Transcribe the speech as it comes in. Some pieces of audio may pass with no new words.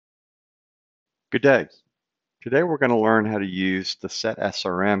Good day. Today we're going to learn how to use the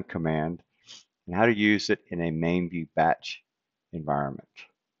SETSRM command and how to use it in a MainView Batch environment.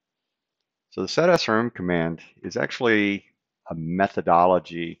 So the SETSRM command is actually a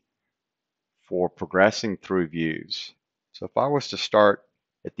methodology for progressing through views. So if I was to start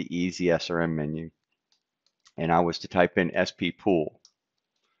at the Easy SRM menu and I was to type in SP pool,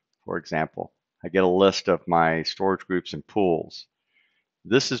 for example, I get a list of my storage groups and pools.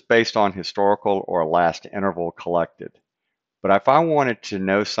 This is based on historical or last interval collected. But if I wanted to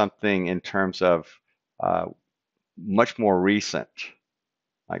know something in terms of uh, much more recent,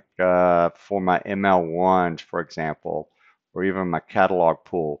 like for my ML1s, for example, or even my catalog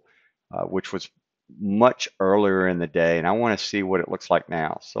pool, which was much earlier in the day, and I want to see what it looks like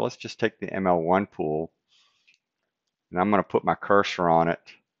now. So let's just take the ML1 pool, and I'm going to put my cursor on it,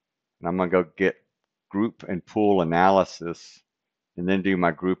 and I'm going to go get group and pool analysis, and then do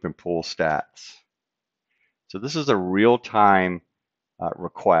my group and pool stats. So this is a real-time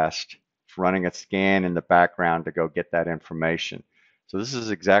request running a scan in the background to go get that information. So this is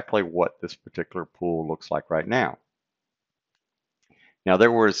exactly what this particular pool looks like right now. Now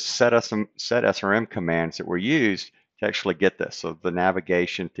there were SETSRM commands that were used to actually get this. So the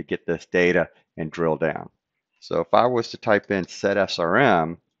navigation to get this data and drill down. So if I was to type in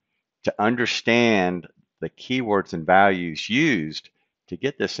SETSRM to understand the keywords and values used to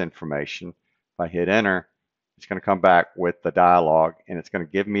get this information, if I hit enter, it's going to come back with the dialog and it's going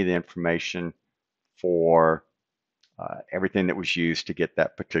to give me the information for everything that was used to get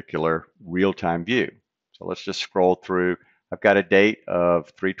that particular real-time view. So let's just scroll through. I've got a date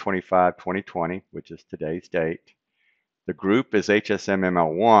of 3/25/2020, which is today's date. The group is HSM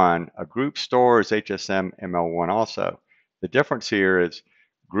ML1. A group store is HSM ML1 also. The difference here is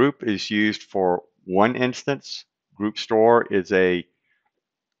group is used for one instance. Group store is a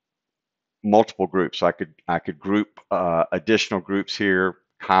multiple groups. So I could group additional groups here,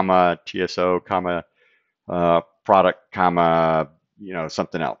 comma TSO, comma product, comma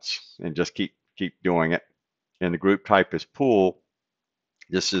something else, and just keep doing it. And the group type is pool.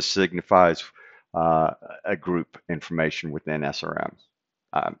 This just signifies a group information within SRM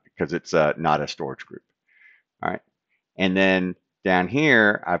because it's not a storage group. All right, and then down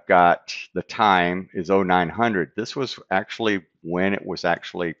here I've got the time is 0900. This was actually when it was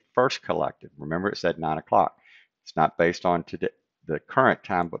actually first collected. Remember, it said 9 o'clock. It's not based on today, the current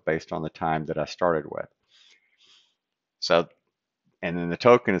time, but based on the time that I started with. So, and then the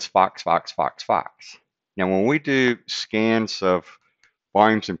token is Fox, Fox, Fox, Fox. Now, when we do scans of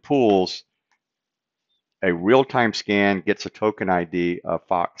volumes and pools, a real-time scan gets a token ID of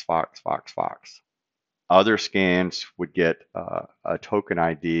Fox, Fox, Fox, Fox. Other scans would get a token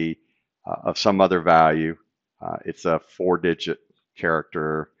ID of some other value. It's a 4-digit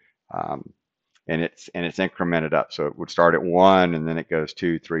character, and it's incremented up. So it would start at 1, and then it goes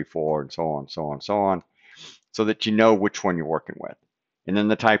 2, 3, 4, and so on, so on, so on, so that you know which one you're working with. And then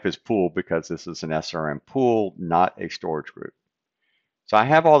the type is pool because this is an SRM pool, not a storage group. So I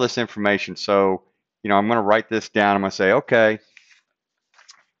have all this information. So, I'm going to write this down. I'm going to say, okay,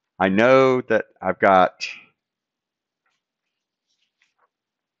 I know that I've got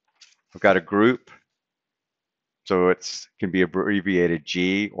a group. So it can be abbreviated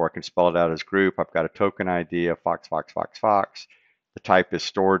G, or I can spell it out as group. I've got a token ID of Fox, Fox, Fox, Fox. The type is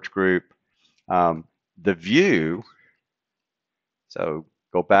storage group. The view, so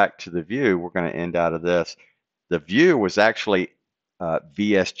go back to the view. We're going to end out of this. The view was actually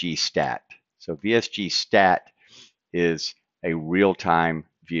VSG stat. So VSG stat is a real-time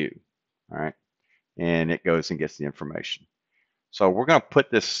view, all right? And it goes and gets the information. So we're going to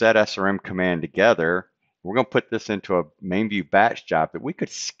put this SETSRM command together. We're going to put this into a MainView batch job that we could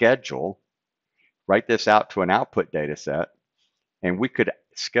schedule, write this out to an output data set, and we could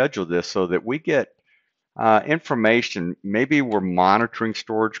schedule this so that we get information. Maybe we're monitoring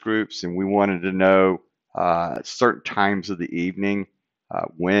storage groups and we wanted to know certain times of the evening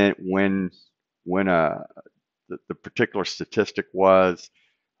when the particular statistic was,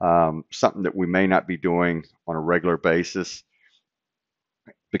 something that we may not be doing on a regular basis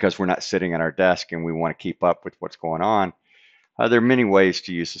because we're not sitting at our desk and we want to keep up with what's going on. There are many ways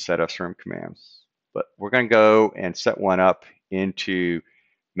to use the SETSRM command, but we're going to go and set one up into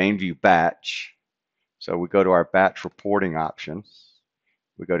MainView Batch. So we go to our batch reporting option.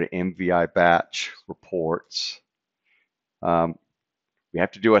 We go to MVI Batch reports. We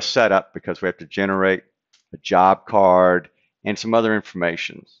have to do a setup because we have to generate a job card and some other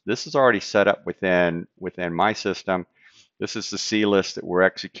information. This is already set up within my system. This is the C list that we're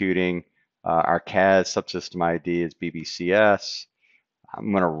executing. Our CAS subsystem ID is BBCS.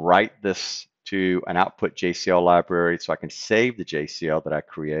 I'm going to write this to an output JCL library so I can save the JCL that I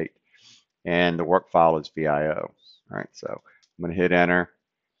create, and the work file is VIO. All right, so I'm going to hit enter,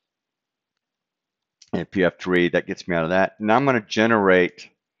 and PF3, that gets me out of that. And I'm going to generate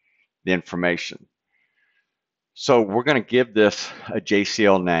the information. So we're going to give this a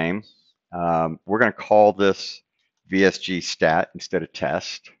JCL name. We're going to call this VSG stat instead of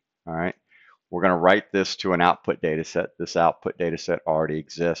test. All right. We're going to write this to an output data set. This output data set already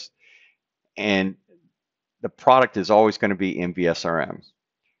exists. And the product is always going to be MVI SRM.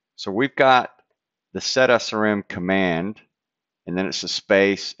 So we've got the SETSRM command, and then it's a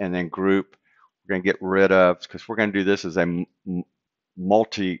space, and then group. We're going to get rid of, because we're going to do this as a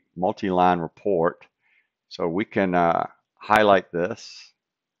multi-line report. So we can highlight this.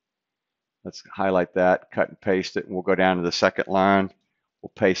 Let's highlight that, cut and paste it, and we'll go down to the second line.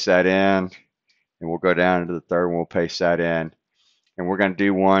 We'll paste that in, and we'll go down to the third one. We'll paste that in. And we're going to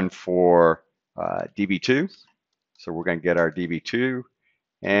do one for DB2. So we're going to get our DB2,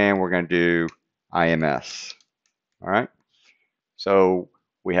 and we're going to do IMS. All right. So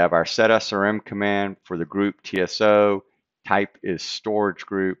we have our SETSRM command for the group TSO. Type is storage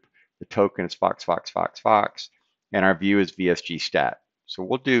group. The token is Fox, and our view is VSG stat. So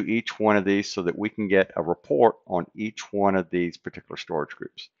we'll do each one of these so that we can get a report on each one of these particular storage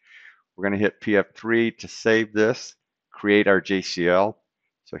groups. We're going to hit PF3 to save this, create our JCL.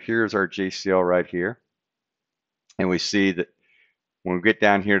 So here's our JCL right here. And we see that when we get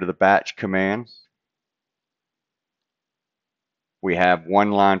down here to the batch command, we have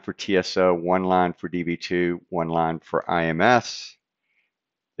one line for TSO, one line for DB2, one line for IMS.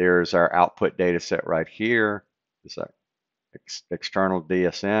 There's our output data set right here. This is our external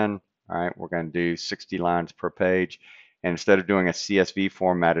DSN. All right, we're going to do 60 lines per page. And instead of doing a CSV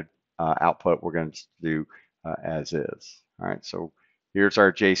formatted output, we're going to do as is. All right, so here's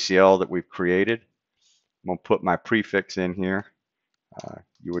our JCL that we've created. I'm going to put my prefix in here.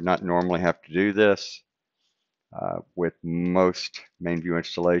 You would not normally have to do this with most MainView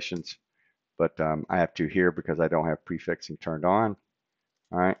installations, but I have to here because I don't have prefixing turned on.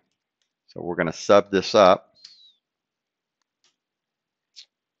 All right, so we're going to sub this up.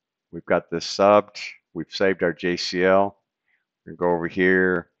 We've got this subbed. We've saved our JCL. We're going to go over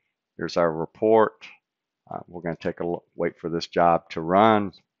here. Here's our report. We're going to take a wait for this job to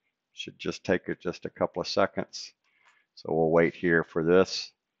run. Should just take just a couple of seconds. So we'll wait here for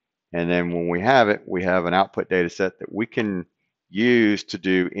this. And then when we have it, we have an output data set that we can use to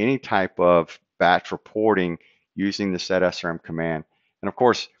do any type of batch reporting using the SETSRM command. And of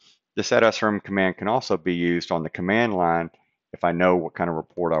course, the SETSRM command can also be used on the command line if I know what kind of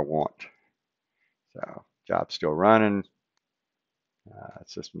report I want. So job's still running.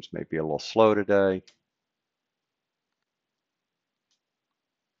 Systems may be a little slow today.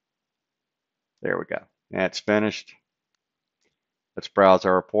 There we go. That's finished. Let's browse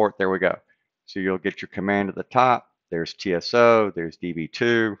our report. There we go. So you'll get your command at the top. There's TSO, there's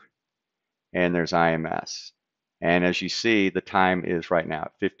DB2, and there's IMS. And as you see, the time is right now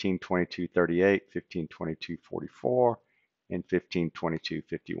 15:22:38, 15:22:44, and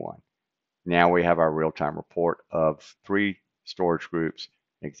 15:22:51. Now we have our real-time report of 3 storage groups,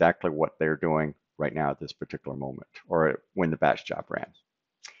 exactly what they're doing right now at this particular moment, or when the batch job ran.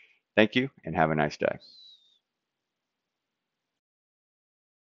 Thank you, and have a nice day.